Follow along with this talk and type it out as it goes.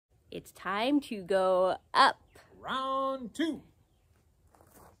It's time to go up. Round 2.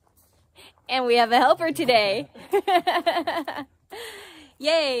 And we have a helper today.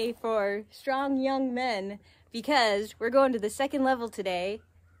 Yay for strong young men, because we're going to the second level today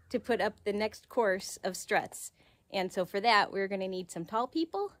to put up the next course of struts. And so for that, we're going to need some tall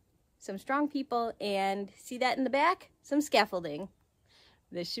people, some strong people, and see that in the back? Some scaffolding.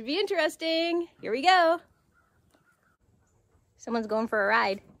 This should be interesting. Here we go. Someone's going for a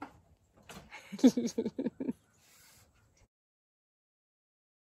ride.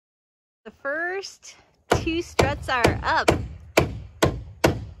 The first 2 struts are up.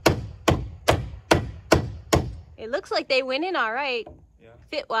 It looks like they went in all right,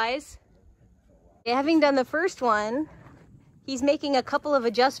 fit-wise. Having done the first one, he's making a couple of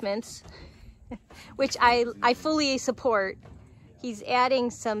adjustments, which I fully support. He's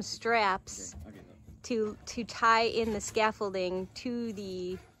adding some straps to tie in the scaffolding to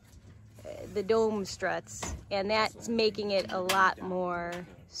the dome struts, and that's making it a lot more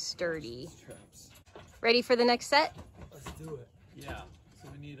sturdy. Ready for the next set? Let's do it. Yeah. So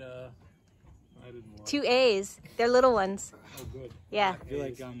we need 2 A's. They're little ones. Oh, good. Yeah. I feel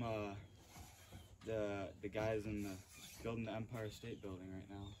like I'm the guys in the building the Empire State Building right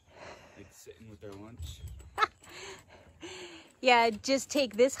now, like sitting with their lunch. Yeah, just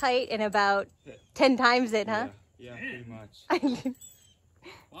take this height and about 10 times it, huh? Yeah, pretty much.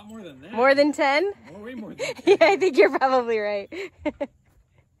 A lot more than that. More than 10? Way more than that. Yeah, I think you're probably right.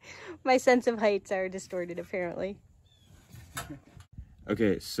 My sense of heights are distorted, apparently.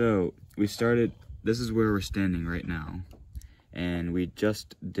 Okay, so we started, this is where we're standing right now. And we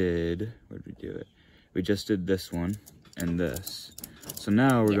just did, where did we do it? We just did this one and this. So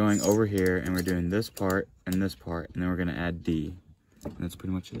now we're going over here and we're doing this part and this part, and then we're gonna add D. And that's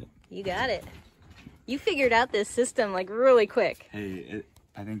pretty much it. You got it. You figured out this system like really quick. Hey,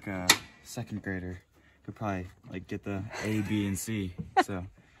 I think a second grader could probably like get the A, B, and C. So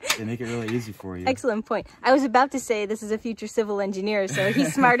they make it really easy for you. Excellent point. I was about to say this is a future civil engineer, so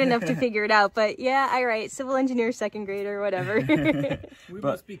he's smart enough to figure it out. But yeah, all right, civil engineer, second grader, whatever. We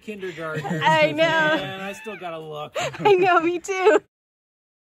must be kindergartners. I know. Man, I still gotta look. I know, me too.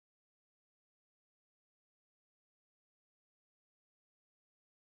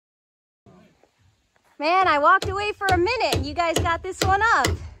 Man, I walked away for a minute and you guys got this one up.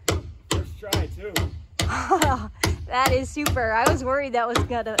 First try, too. Oh, that is super. I was worried that was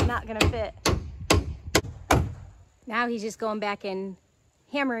not gonna fit. Now he's just going back and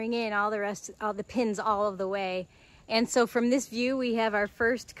hammering in all the pins all of the way. And so from this view, we have our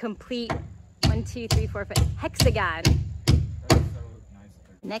first complete 1, 2, 3, 4, 5 hexagon.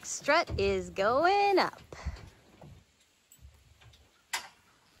 Next strut is going up.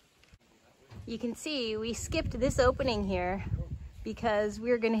 You can see we skipped this opening here because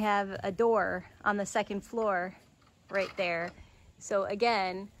we're going to have a door on the second floor right there. So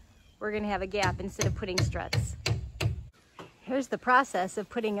again, we're going to have a gap instead of putting struts. Here's the process of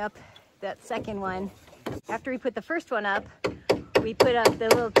putting up that second one. After we put the first one up, we put up the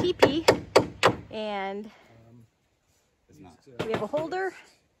little teepee, and we have a holder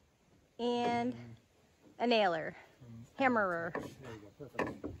and a nailer, hammerer.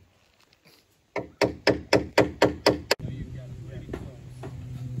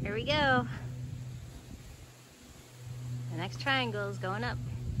 Here we go. The next triangle is going up.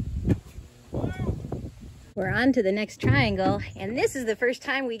 We're on to the next triangle, and this is the first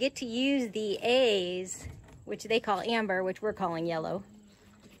time we get to use the A's, which they call amber, which we're calling yellow.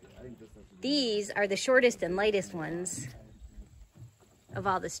 These are the shortest and lightest ones of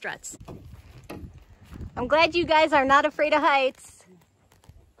all the struts. I'm glad you guys are not afraid of heights.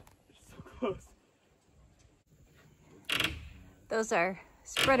 So close. Those are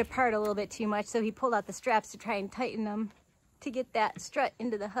spread apart a little bit too much, so he pulled out the straps to try and tighten them to get that strut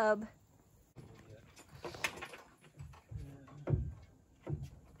into the hub.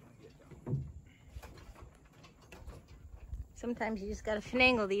 Sometimes you just gotta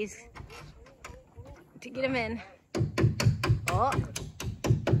finagle these to get them in. Oh,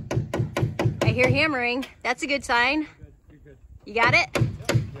 I hear hammering. That's a good sign. You got it?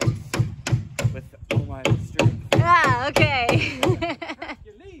 With all my strength. Ah, okay.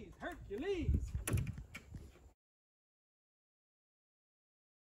 Hercules!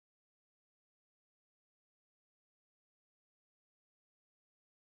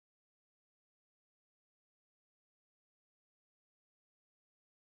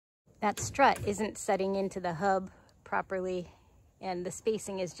 That strut isn't setting into the hub properly, and the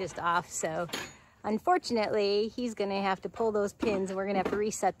spacing is just off, so unfortunately he's gonna have to pull those pins, and we're gonna have to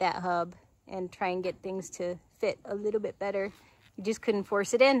reset that hub and try and get things to fit a little bit better. You just couldn't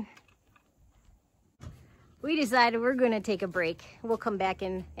force it in. We decided we're going to take a break. We'll come back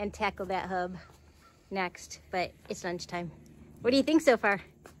and tackle that hub next, but it's lunchtime. What do you think so far?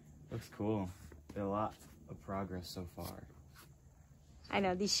 Looks cool. A lot of progress so far. I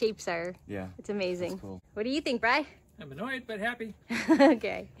know, these shapes are, it's amazing. Cool. What do you think, Bri? I'm annoyed, but happy.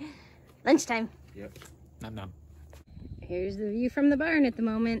 Okay. Lunchtime. Yep. Nom nom. Here's the view from the barn at the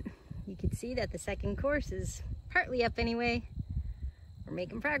moment. You can see that the second course is partly up anyway. We're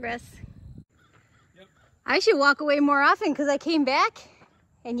making progress. Yep. I should walk away more often because I came back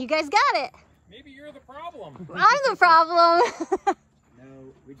and you guys got it. Maybe you're the problem. I'm the problem.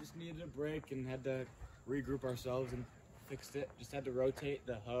 No, we just needed a break and had to regroup ourselves and fixed it. Just had to rotate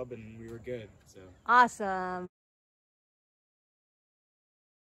the hub and we were good. So Awesome.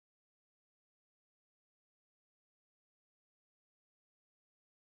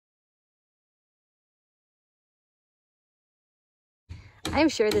 I'm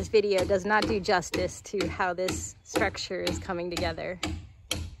sure this video does not do justice to how this structure is coming together.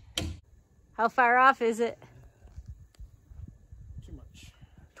 How far off is it? Too much.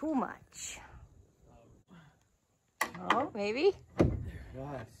 Too much. Oh, maybe?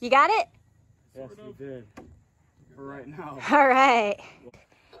 yes. You got it? Yes, we did. For right now. All right.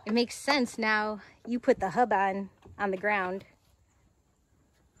 It makes sense now. You put the hub on the ground.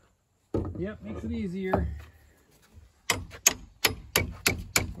 Yep, makes it easier.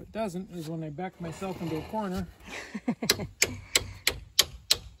 What doesn't is when I back myself into a corner.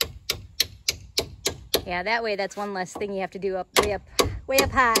 Yeah, that way that's one less thing you have to do way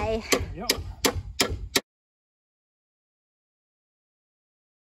up high. Yep.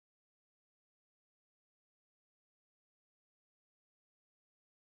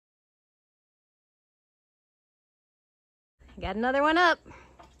 Got another one up.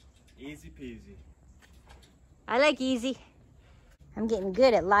 Easy peasy. I like easy. I'm getting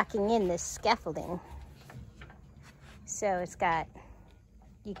good at locking in this scaffolding. So it's got,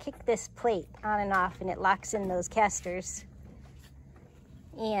 you kick this plate on and off and it locks in those casters.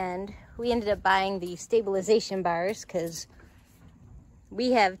 And we ended up buying the stabilization bars because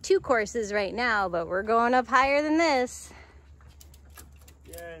we have 2 courses right now, but we're going up higher than this.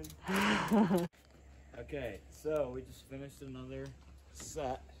 Yay. Okay, so we just finished another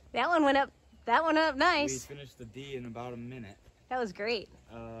set. That one went up nice. We finished the D in about a minute. That was great.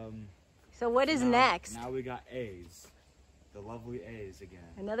 So what is next? Now we got A's. The lovely A's again.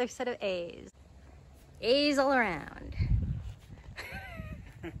 Another set of A's. A's all around.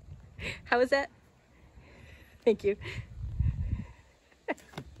 How was that? Thank you.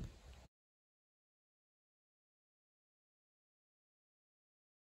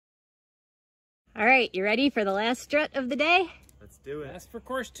 All right, you ready for the last strut of the day? Let's do it. That's for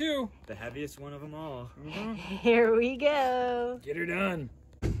course 2. The heaviest one of them all. Here we go. Get her done.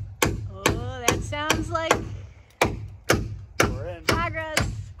 Oh, that sounds like We're in.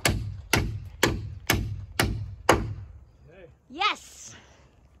 progress. Okay, Yes!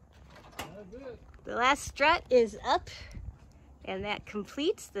 that's it. The last strut is up, and that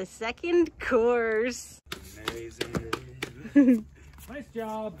completes the second course. Amazing. Nice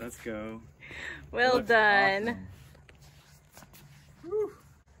job. Let's go. Well Looks done. awesome. Whew.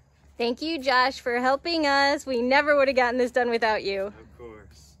 Thank you, Josh, for helping us. We never would have gotten this done without you. Of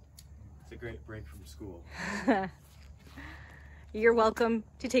course. It's a great break from school. You're welcome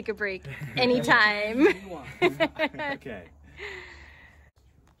to take a break anytime. Okay.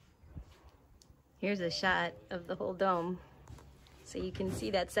 Here's a shot of the whole dome, so you can see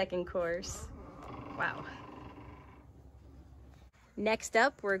that second course. Wow. Next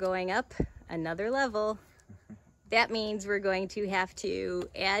up, we're going up another level. That means we're going to have to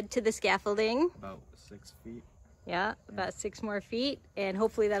add to the scaffolding. About 6 feet. Yeah, about 6 more feet, and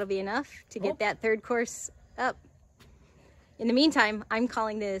hopefully that'll be enough to get that third course up. In the meantime, I'm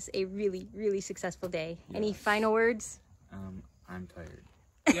calling this a really, really successful day. Yes. Any final words? I'm tired.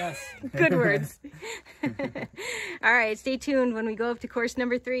 Yes. Good words. All right, stay tuned when we go up to course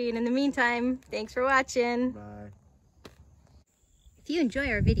number 3. And in the meantime, thanks for watching. Bye. If you enjoy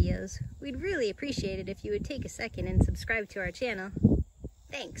our videos, we'd really appreciate it if you would take a second and subscribe to our channel.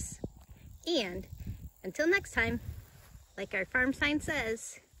 Thanks. And until next time, like our farm sign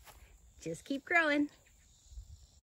says, just keep growing.